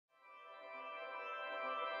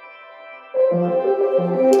Blue,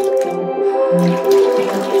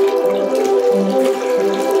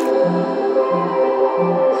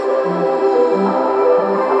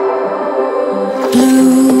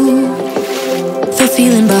 the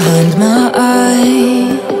feeling behind my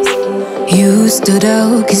eyes. You stood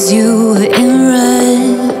out 'cause you were in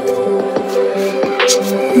red.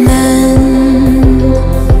 Men,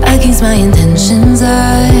 against my intentions,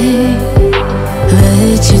 I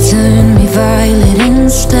let you turn me violet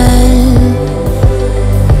instead.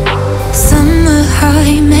 Summer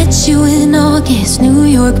high, met you in August. New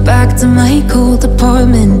York, back to my cold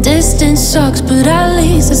apartment. Distance sucks, but at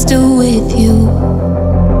least I'm still with you.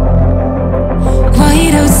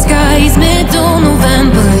 Whiteout skies, middle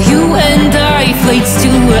November. You and I, flights to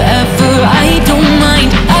wherever. I don't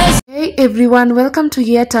mind. Hey everyone, welcome to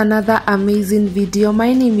yet another amazing video.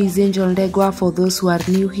 My name is Angel Ndegwa for those who are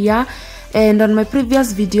new here, and on my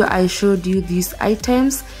previous video I showed you these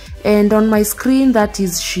items, and on my screen that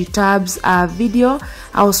is Shitab's video.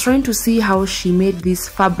 I was trying to see how she made this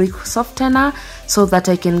fabric softener so that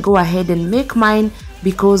I can go ahead and make mine,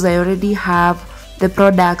 because I already have the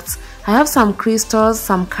products. I have some crystals,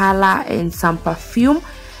 some color, and some perfume,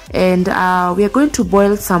 and we are going to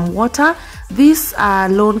boil some water. This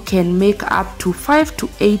alone can make up to 5 to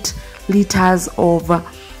 8 liters of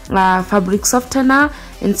fabric softener,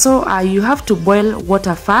 and so you have to boil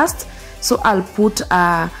water first. So I'll put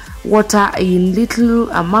water in little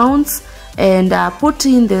amounts and put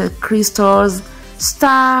in the crystals,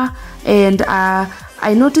 stir, and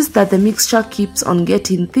I noticed that the mixture keeps on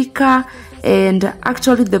getting thicker, and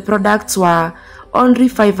actually the products were only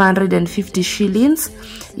 550 shillings.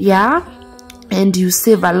 Yeah, and you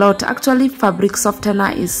save a lot. Actually, fabric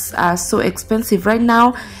softener is so expensive right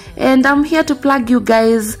now, and I'm here to plug you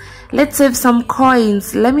guys. Let's save some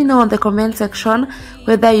coins. Let me know in the comment section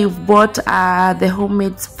whether you've bought the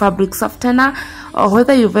homemade fabric softener or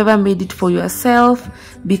whether you've ever made it for yourself,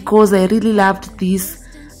 because I really loved this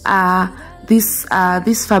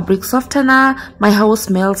this fabric softener. My house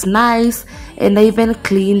smells nice, and I even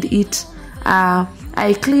cleaned it.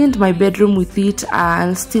 I cleaned my bedroom with it.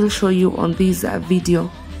 I'll still show you on this video.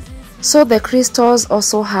 So the crystals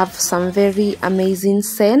also have some very amazing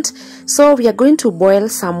scent. So we are going to boil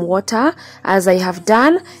some water as I have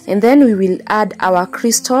done, and then we will add our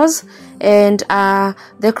crystals. And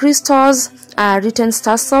the crystals are written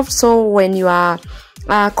Star Soft, so when you are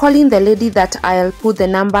calling the lady, that I'll put the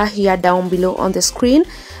number here down below on the screen.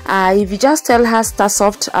 If you just tell her Star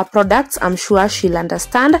Soft products, I'm sure she'll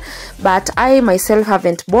understand. But I myself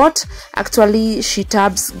haven't bought. Actually,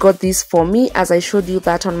 Shitabs got this for me, as I showed you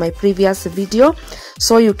that on my previous video.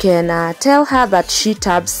 So you can tell her that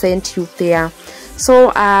Shitabs sent you there.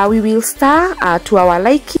 So we will stir to our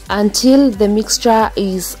liking until the mixture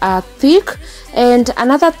is thick. And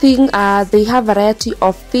another thing, they have a variety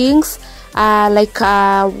of things, like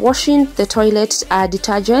washing the toilet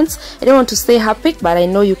detergents. I don't want to say Harpic, but I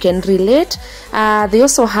know you can relate. They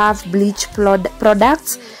also have bleach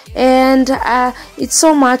products, and it's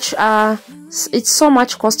so much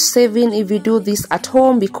cost saving if you do this at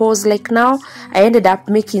home, because like now I ended up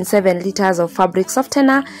making 7 liters of fabric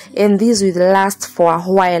softener, and this will last for a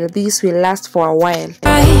while.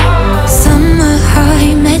 Summer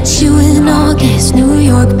high, met you in August. New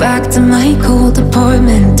York, back to my cold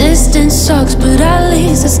apartment. Distance sucks, but at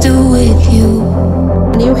least I'm still with you.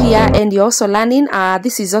 New here and you're also learning,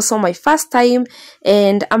 this is also my first time,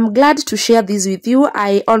 and I'm glad to share this with you.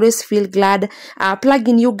 I always feel glad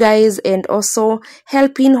plugging you guys and also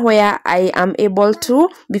helping where I am able to,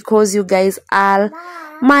 because you guys are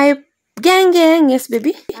my gang. Yes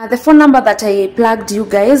baby. The phone number that I plugged you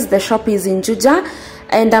guys, the shop is in Juja,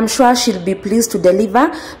 and I'm sure she'll be pleased to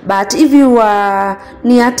deliver. But if you are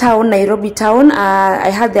near town, Nairobi town,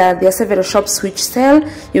 I heard there are several shops which sell.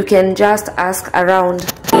 You can just ask around.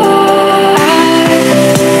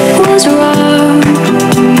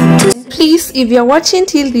 Please, if you're watching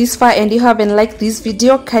till this far and you haven't liked this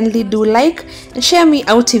video, kindly do like and share me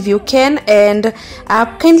out if you can, and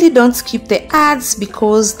kindly don't skip the ads,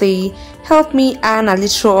 because they help me earn a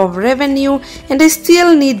little of revenue, and I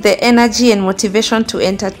still need the energy and motivation to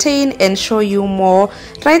entertain and show you more,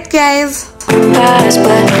 right guys? But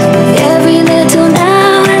every little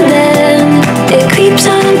now and then it creeps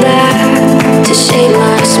on back to shape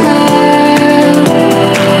my smile.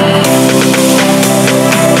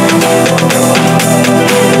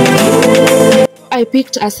 I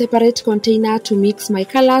picked a separate container to mix my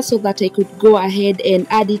color so that I could go ahead and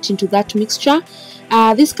add it into that mixture.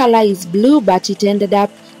 This color is blue, but it ended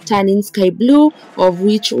up turning sky blue, of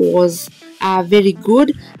which was very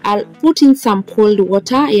good. I'll put in some cold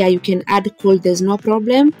water. Yeah, you can add cold, there's no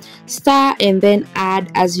problem. Stir and then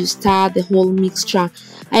add as you stir the whole mixture.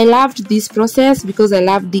 I loved this process because I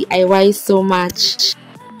love DIY so much.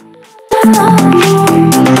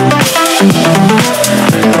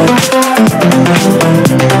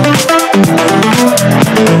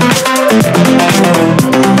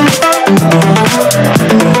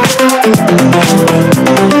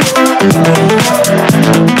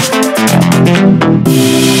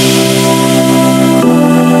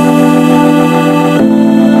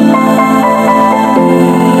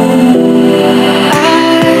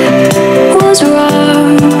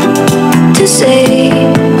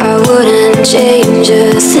 Change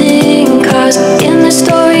a thing, 'cause in the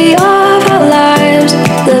story of our lives,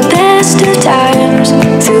 the best of times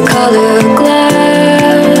through colored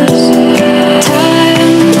glass,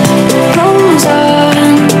 time rolls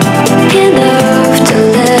on enough to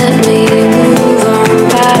let me move on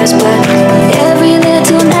past, but every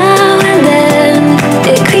little now and then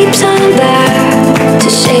it creeps on back to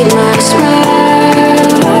shade my smile.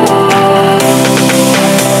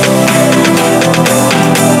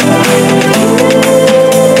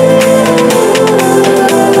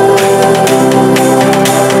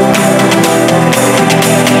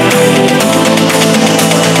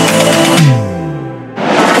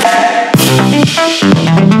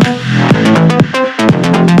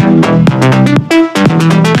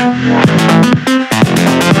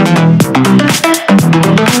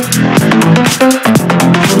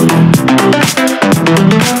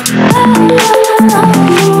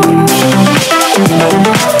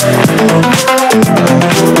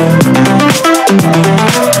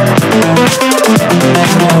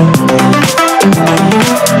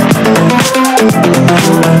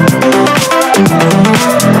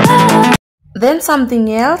 Then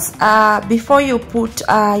something else, before you put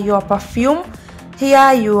your perfume,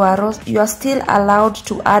 here you are still allowed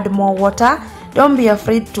to add more water. Don't be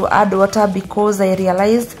afraid to add water, because I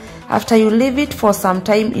realized after you leave it for some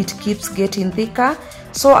time it keeps getting thicker.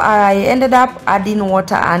 So I ended up adding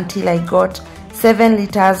water until I got 7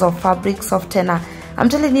 liters of fabric softener. I'm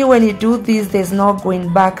telling you, when you do this, there's no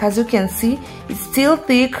going back. As you can see, it's still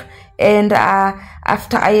thick, and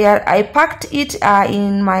after I packed it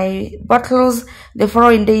in my bottles the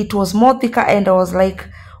following day, it was more thicker, and I was like,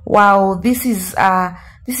 wow, this is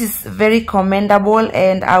very commendable,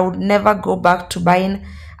 and I would never go back to buying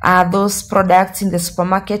those products in the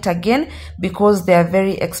supermarket again, because they are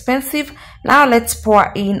very expensive. Now let's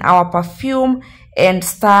pour in our perfume and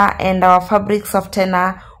stir, and our fabric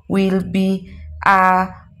softener will be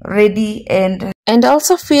ready. And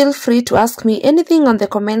also feel free to ask me anything on the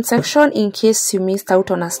comment section in case you missed out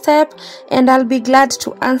on a step, and I'll be glad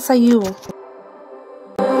to answer you.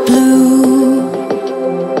 Blue,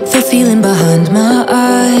 the feeling behind my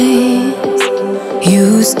eyes.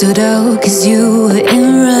 You stood out 'cause you were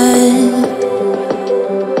in red.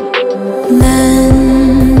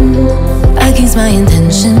 Then, against my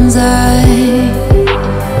intentions, I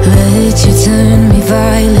let you turn me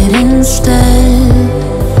violet instead.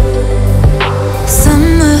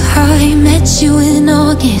 Summer high, met you in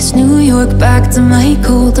August, New York, back to my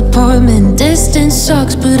cold apartment. Distance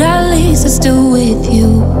sucks, but at least I'm still with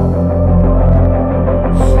you.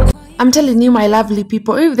 I'm telling you, my lovely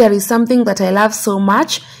people, if there is something that I love so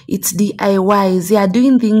much, it's DIYs. Yeah,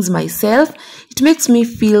 doing things myself. It makes me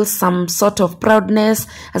feel some sort of proudness,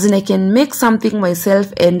 as in I can make something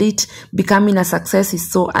myself and it becoming a success is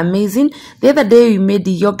so amazing. The other day we made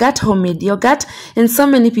the yogurt, homemade yogurt, and so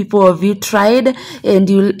many people of you tried, and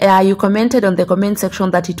you commented on the comment section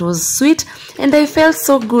that it was sweet, and I felt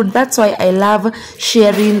so good. That's why I love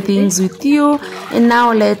sharing things with you. And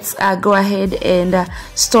now let's go ahead and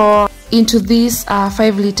store into this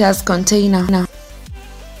 5 liters container now.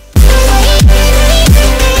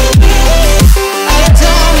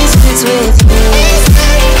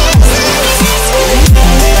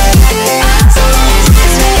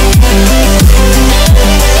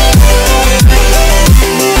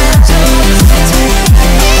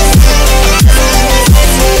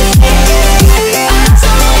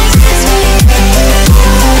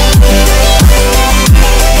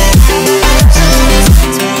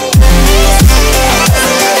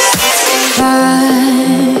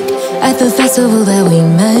 The festival that we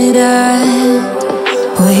met at,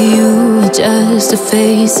 where you were just a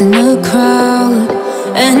face in a crowd,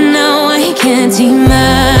 and now I can't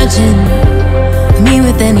imagine me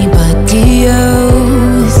with anybody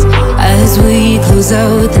else, as we close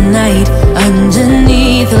out the night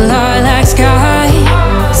underneath the lilac sky.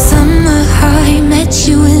 Summer high, met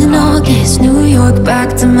you in August, New York,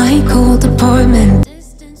 back to my cold apartment.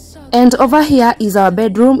 Distance sucks. And over here is our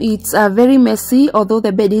bedroom. It's very messy, although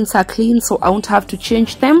the beddings are clean, so I won't have to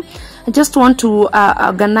change them. I just want to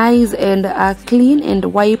organize and clean and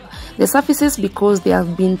wipe the surfaces because they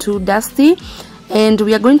have been too dusty. And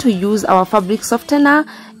we are going to use our fabric softener,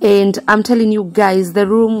 and I'm telling you guys, the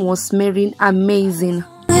room was smelling amazing.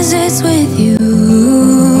 It's with you,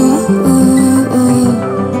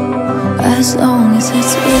 as long as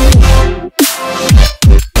it's with you.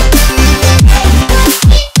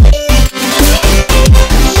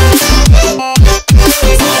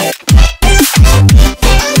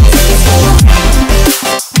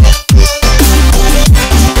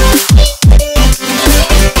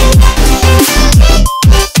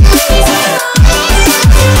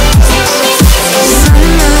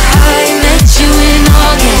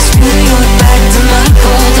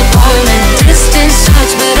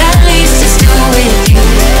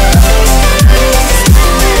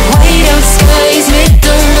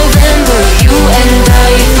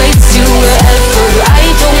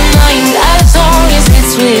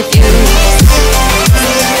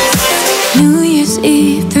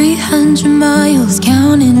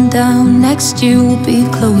 Next year will be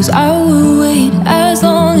close. I will wait as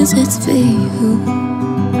long as it's for you.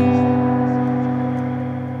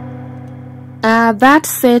 That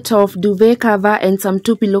set of duvet cover and some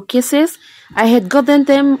 2 pillowcases, I had gotten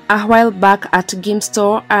them a while back at Game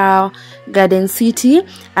Store Garden City.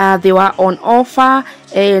 They were on offer,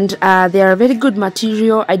 and they are very good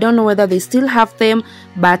material. I don't know whether they still have them,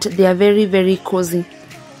 but they are very, very cozy.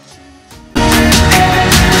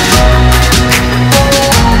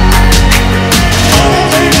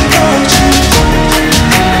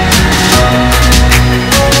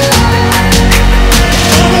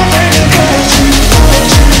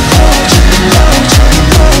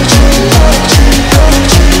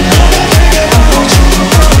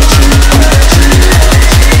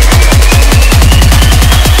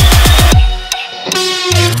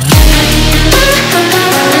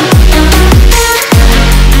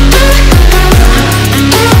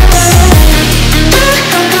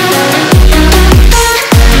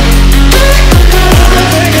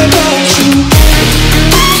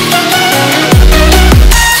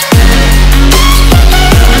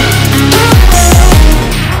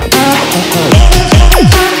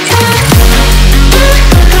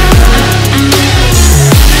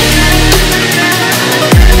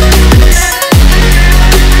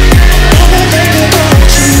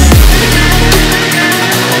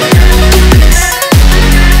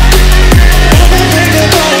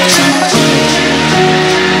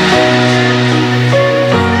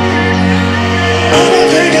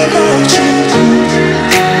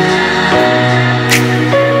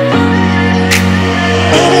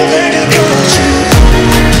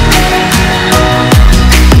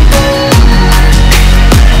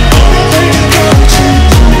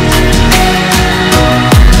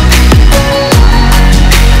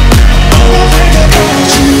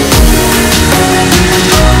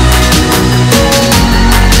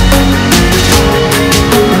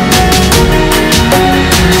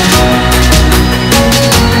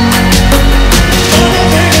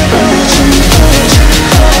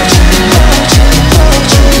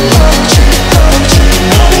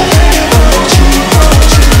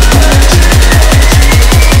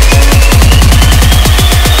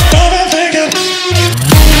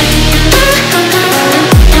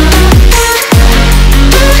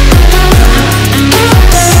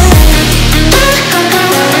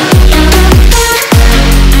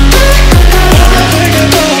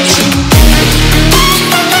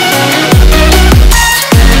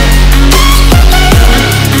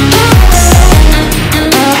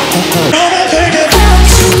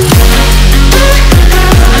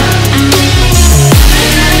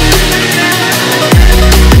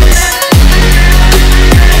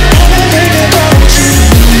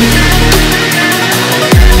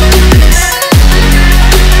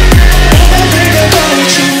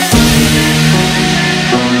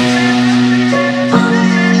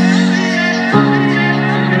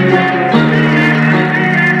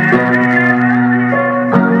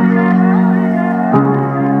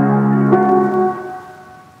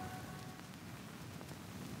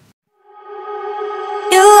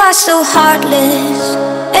 So heartless,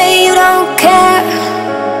 and you don't care.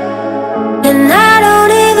 And I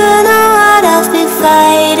don't even know what I've been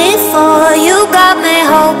fighting for. You got me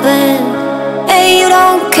hoping, and you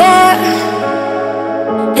don't care.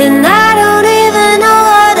 And I don't even know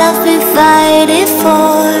what I've been fighting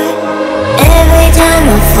for. Every time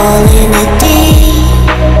I fall in the deep,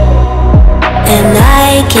 and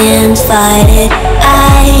I can't fight it,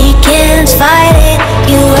 I can't fight it.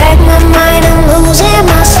 You wreck my mind, I'm losing. knows in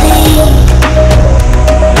my sleep.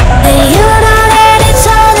 And you know that it's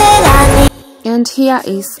all that I need. And here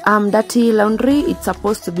is dirty laundry. It's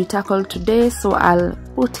supposed to be tackled today, so I'll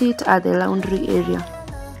put it at the laundry area.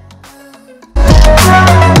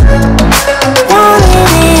 Don't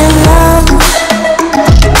leave me alone.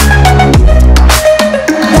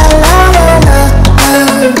 La la la la.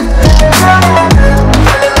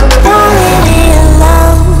 Don't leave me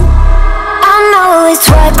alone. I know it's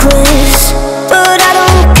reckless, but I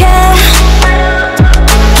don't care.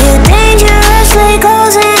 You're dangerously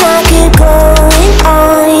close and I keep going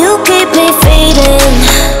on. You keep me fading,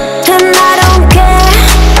 and I don't care.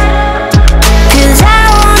 'Cause I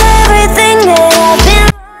want everything that I've been.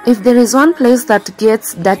 If there is one place that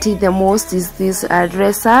gets dirty the most is this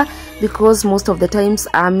dresser, because most of the times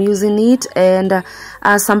I'm using it, and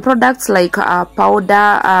some products like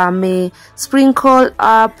powder may sprinkle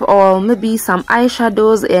up, or maybe some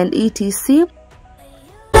eyeshadows and etc.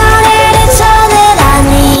 Know that it's all that I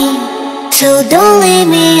need, so don't leave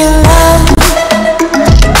me alone.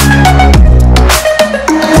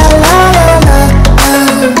 La la la la.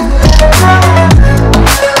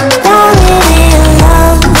 Don't leave me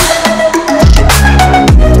alone.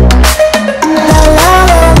 La la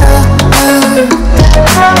la la.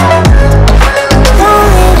 Don't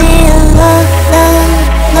leave me alone.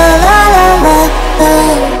 La la la la.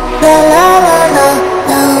 La la la la.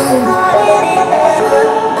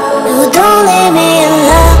 No, don't leave me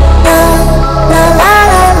alone. La la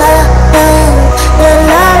la la. La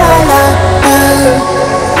la la la.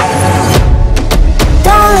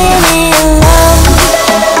 Don't leave me alone.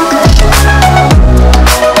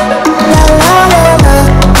 La la la la.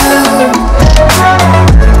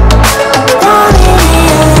 Don't leave me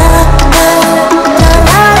alone. La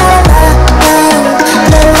la la la. La la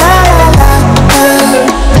la la.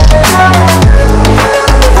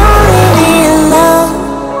 Don't leave me alone.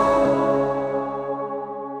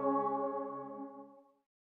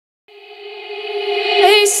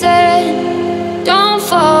 They said, don't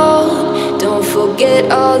fall, don't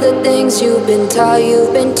forget all the things you've been taught,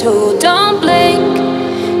 you've been told. Don't blink,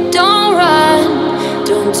 don't run,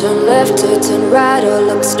 don't turn left or turn right or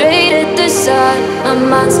look straight at the sun. My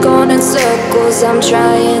mind's going in circles, I'm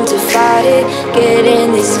trying to fight it.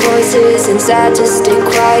 Getting these voices inside to stay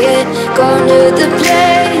quiet. Going to the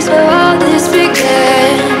place where all this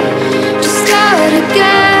began. Just start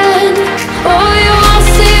again. Oh, you won't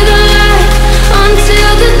see the light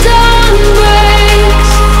until the dawn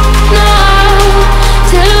breaks. No,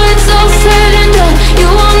 till it's all said and done, you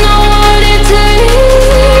won't know what it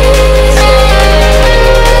takes.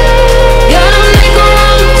 Gotta make a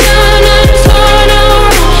wrong turn and turn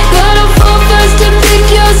around. Gotta fall fast to pick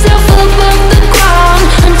yourself up off the ground.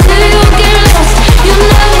 Until you get lost, you'll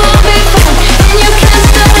never be found, and you can't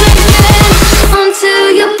start again until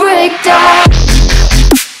you break down.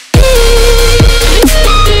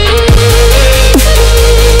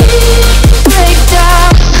 Break down.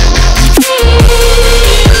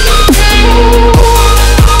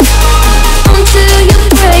 Until you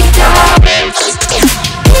break down.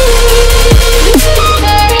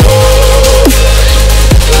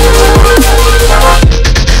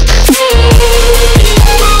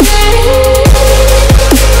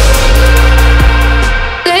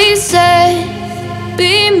 They say,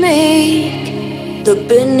 be meek, look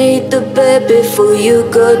beneath the bed before you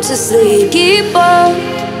go to sleep. Keep on,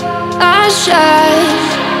 I shine.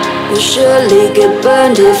 You'll surely get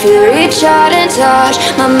burned if you reach out and touch.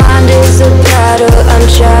 My mind is a battle, I'm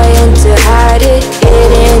trying to hide it.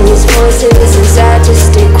 Getting these voices inside to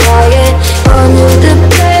stay quiet. On to the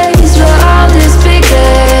place where all this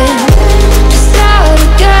began. Just start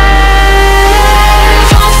again.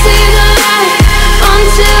 Don't see the light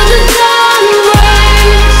until the dawn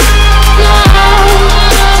breaks. No,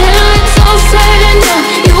 till it's all said and done,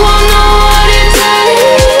 you won't know what it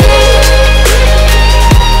takes.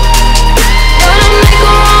 Gotta make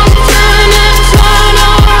a wrong turn and turn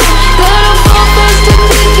around. Gotta fall fast to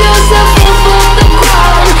pick yourself up off the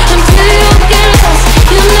ground. Until you get lost,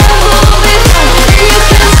 you'll never be found, and you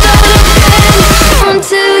can't start again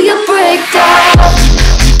until you break down.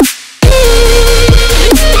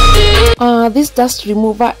 This dust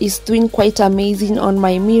remover is doing quite amazing on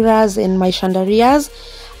my mirrors and my chandeliers.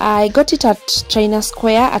 I got it at China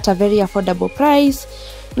Square at a very affordable price.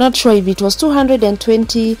 Not sure if it was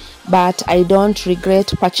 220, but I don't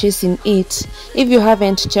regret purchasing it. If you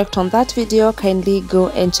haven't checked on that video, kindly go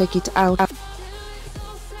and check it out.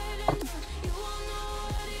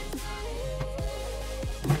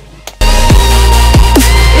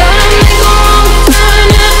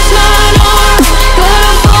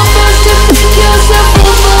 Gotta fall fast to pick yourself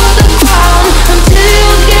up off the ground.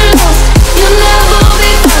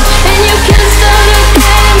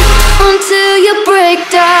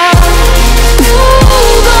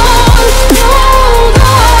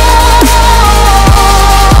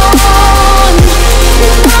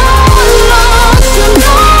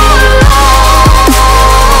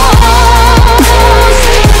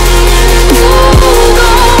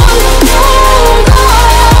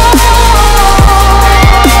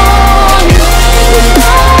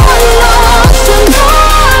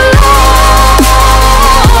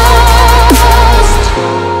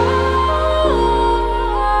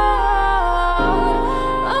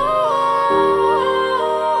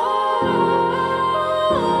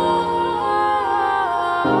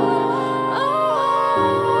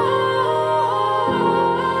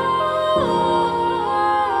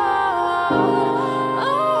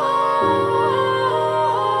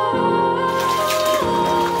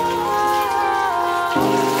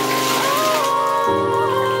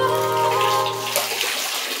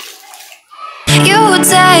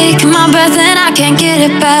 take my breath and I can't get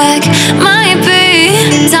it back. Might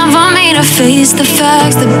be time for me to face the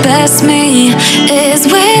facts. The best me is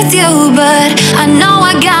with you, but I know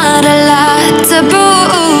I got a lot to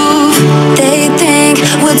prove. They think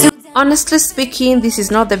we're too. Honestly speaking, this is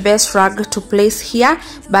not the best rug to place here,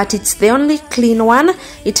 but it's the only clean one.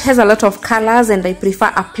 It has a lot of colors and I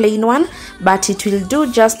prefer a plain one, but it will do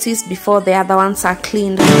justice before the other ones are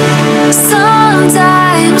cleaned.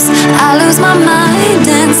 Sometimes I lose my mind,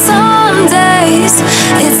 and some days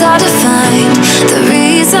it's hard to find the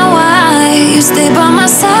reason why you stay by my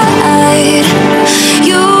side.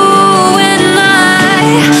 You and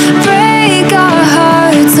I break our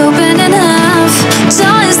hearts open in half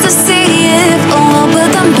just to see if we'll put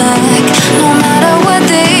them back. No matter what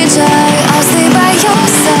they try, I'll stay by your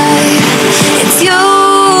side. It's you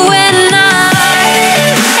and I.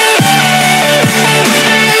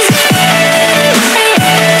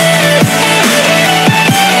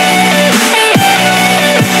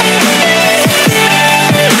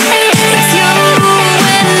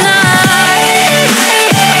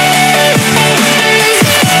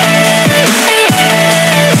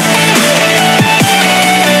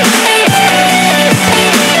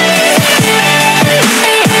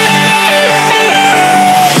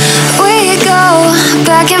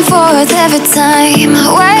 Every time,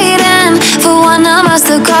 waiting for one of us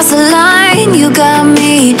to cross the line. You got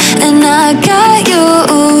me and I got you.